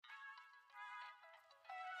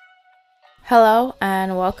Hello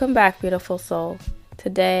and welcome back, beautiful soul.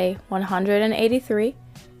 Today, 183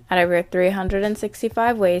 out of your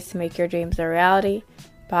 365 ways to make your dreams a reality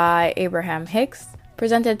by Abraham Hicks,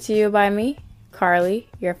 presented to you by me, Carly,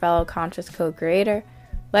 your fellow conscious co-creator.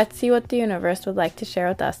 Let's see what the universe would like to share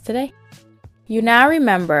with us today. You now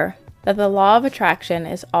remember that the law of attraction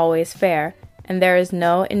is always fair and there is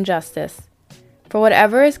no injustice. For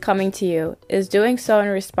whatever is coming to you is doing so in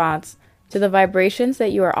response to the vibrations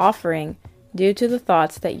that you are offering due to the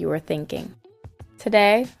thoughts that you are thinking.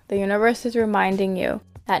 Today, the universe is reminding you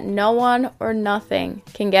that no one or nothing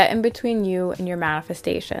can get in between you and your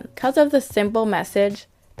manifestation because of the simple message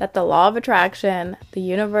that the law of attraction, the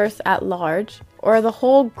universe at large, or the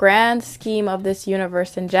whole grand scheme of this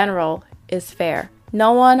universe in general is fair.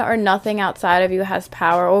 No one or nothing outside of you has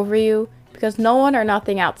power over you because no one or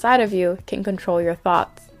nothing outside of you can control your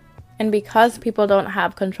thoughts. And because people don't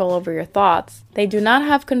have control over your thoughts, they do not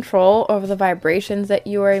have control over the vibrations that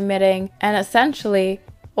you are emitting and essentially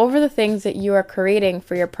over the things that you are creating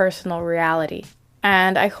for your personal reality.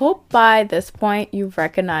 And I hope by this point you've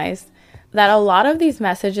recognized that a lot of these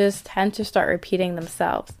messages tend to start repeating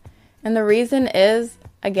themselves. And the reason is,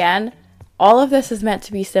 again, all of this is meant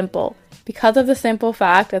to be simple because of the simple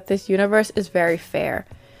fact that this universe is very fair.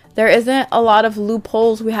 There isn't a lot of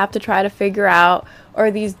loopholes we have to try to figure out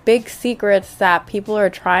or these big secrets that people are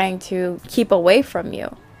trying to keep away from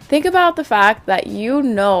you. Think about the fact that you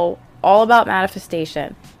know all about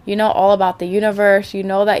manifestation. You know all about the universe. You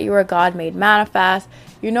know that you are God made manifest.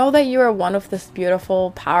 You know that you are one of this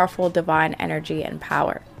beautiful, powerful, divine energy and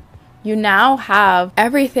power. You now have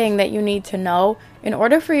everything that you need to know in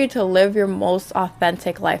order for you to live your most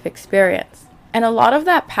authentic life experience. And a lot of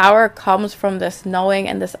that power comes from this knowing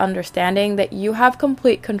and this understanding that you have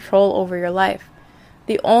complete control over your life.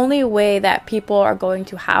 The only way that people are going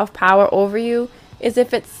to have power over you is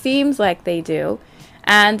if it seems like they do.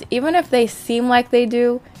 And even if they seem like they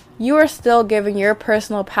do, you are still giving your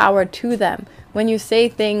personal power to them when you say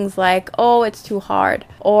things like, oh, it's too hard,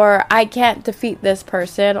 or I can't defeat this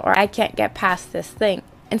person, or I can't get past this thing.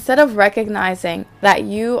 Instead of recognizing that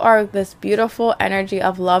you are this beautiful energy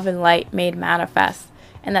of love and light made manifest,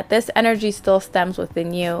 and that this energy still stems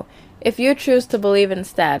within you, if you choose to believe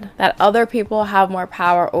instead that other people have more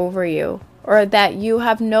power over you, or that you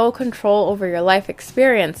have no control over your life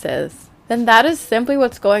experiences, then that is simply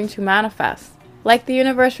what's going to manifest. Like the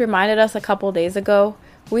universe reminded us a couple days ago,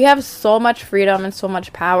 we have so much freedom and so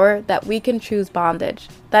much power that we can choose bondage.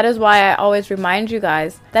 That is why I always remind you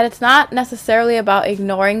guys that it's not necessarily about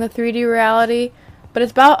ignoring the 3D reality, but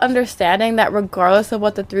it's about understanding that regardless of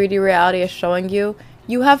what the 3D reality is showing you,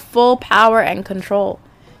 you have full power and control.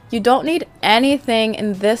 You don't need anything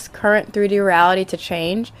in this current 3D reality to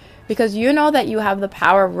change because you know that you have the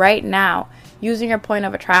power right now using your point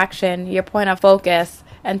of attraction, your point of focus,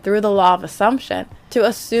 and through the law of assumption to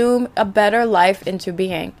assume a better life into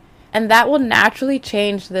being. And that will naturally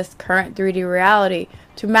change this current 3D reality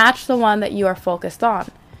to match the one that you are focused on.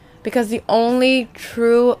 Because the only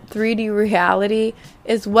true 3D reality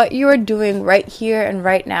is what you are doing right here and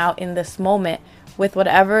right now in this moment with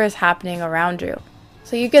whatever is happening around you.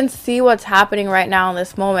 So you can see what's happening right now in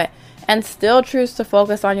this moment and still choose to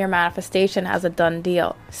focus on your manifestation as a done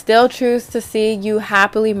deal. Still choose to see you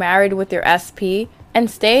happily married with your SP and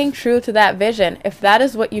staying true to that vision if that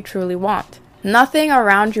is what you truly want. Nothing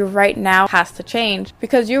around you right now has to change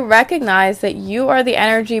because you recognize that you are the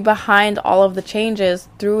energy behind all of the changes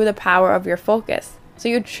through the power of your focus. So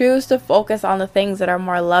you choose to focus on the things that are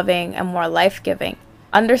more loving and more life-giving.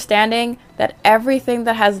 Understanding that everything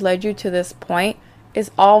that has led you to this point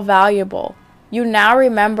is all valuable. You now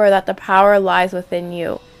remember that the power lies within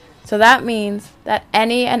you. So that means that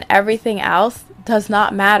any and everything else does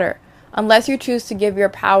not matter unless you choose to give your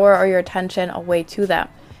power or your attention away to them.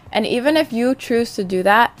 And even if you choose to do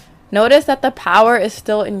that, notice that the power is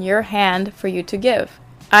still in your hand for you to give.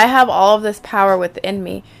 I have all of this power within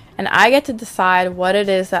me, and I get to decide what it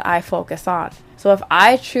is that I focus on. So if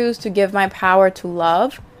I choose to give my power to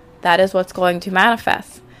love, that is what's going to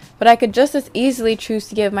manifest. But I could just as easily choose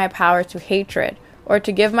to give my power to hatred or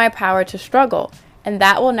to give my power to struggle, and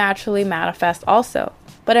that will naturally manifest also.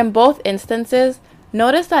 But in both instances,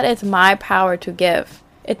 notice that it's my power to give.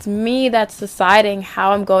 It's me that's deciding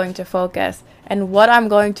how I'm going to focus and what I'm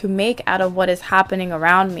going to make out of what is happening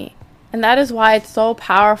around me. And that is why it's so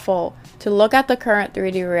powerful to look at the current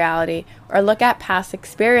 3D reality or look at past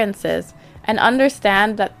experiences and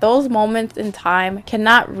understand that those moments in time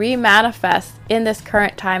cannot re-manifest in this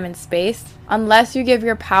current time and space unless you give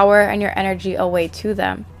your power and your energy away to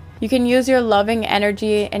them. You can use your loving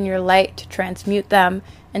energy and your light to transmute them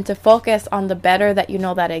and to focus on the better that you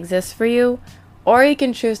know that exists for you, or you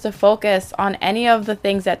can choose to focus on any of the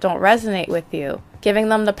things that don't resonate with you, giving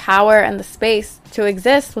them the power and the space to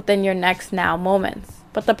exist within your next now moments.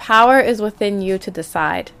 But the power is within you to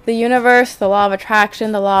decide. The universe, the law of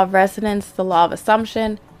attraction, the law of resonance, the law of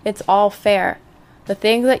assumption, it's all fair. The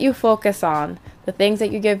things that you focus on, the things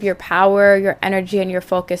that you give your power, your energy, and your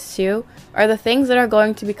focus to, are the things that are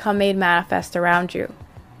going to become made manifest around you.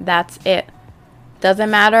 That's it. It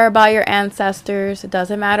doesn't matter about your ancestors. It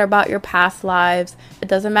doesn't matter about your past lives. It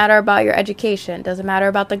doesn't matter about your education. It doesn't matter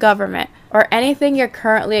about the government or anything you're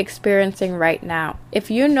currently experiencing right now. If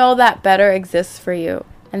you know that better exists for you,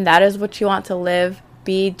 and that is what you want to live,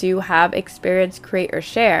 be, do, have, experience, create, or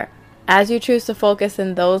share, as you choose to focus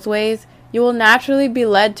in those ways, you will naturally be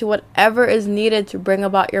led to whatever is needed to bring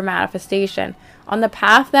about your manifestation on the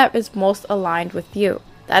path that is most aligned with you.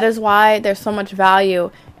 That is why there's so much value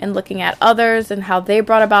in looking at others and how they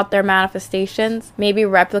brought about their manifestations, maybe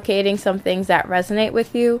replicating some things that resonate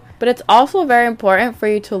with you. But it's also very important for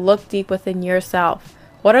you to look deep within yourself.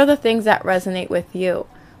 What are the things that resonate with you?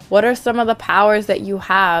 What are some of the powers that you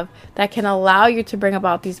have that can allow you to bring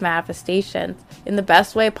about these manifestations in the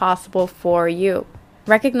best way possible for you?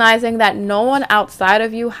 Recognizing that no one outside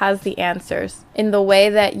of you has the answers in the way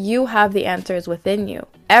that you have the answers within you.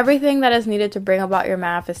 Everything that is needed to bring about your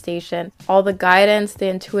manifestation, all the guidance, the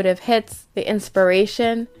intuitive hits, the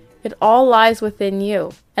inspiration, it all lies within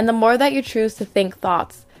you. And the more that you choose to think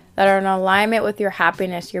thoughts that are in alignment with your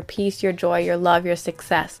happiness, your peace, your joy, your love, your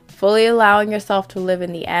success, fully allowing yourself to live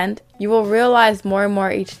in the end, you will realize more and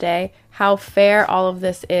more each day how fair all of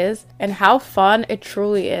this is and how fun it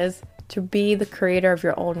truly is to be the creator of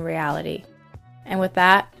your own reality. And with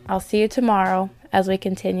that, I'll see you tomorrow as we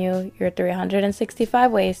continue your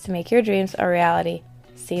 365 ways to make your dreams a reality.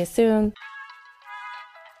 See you soon.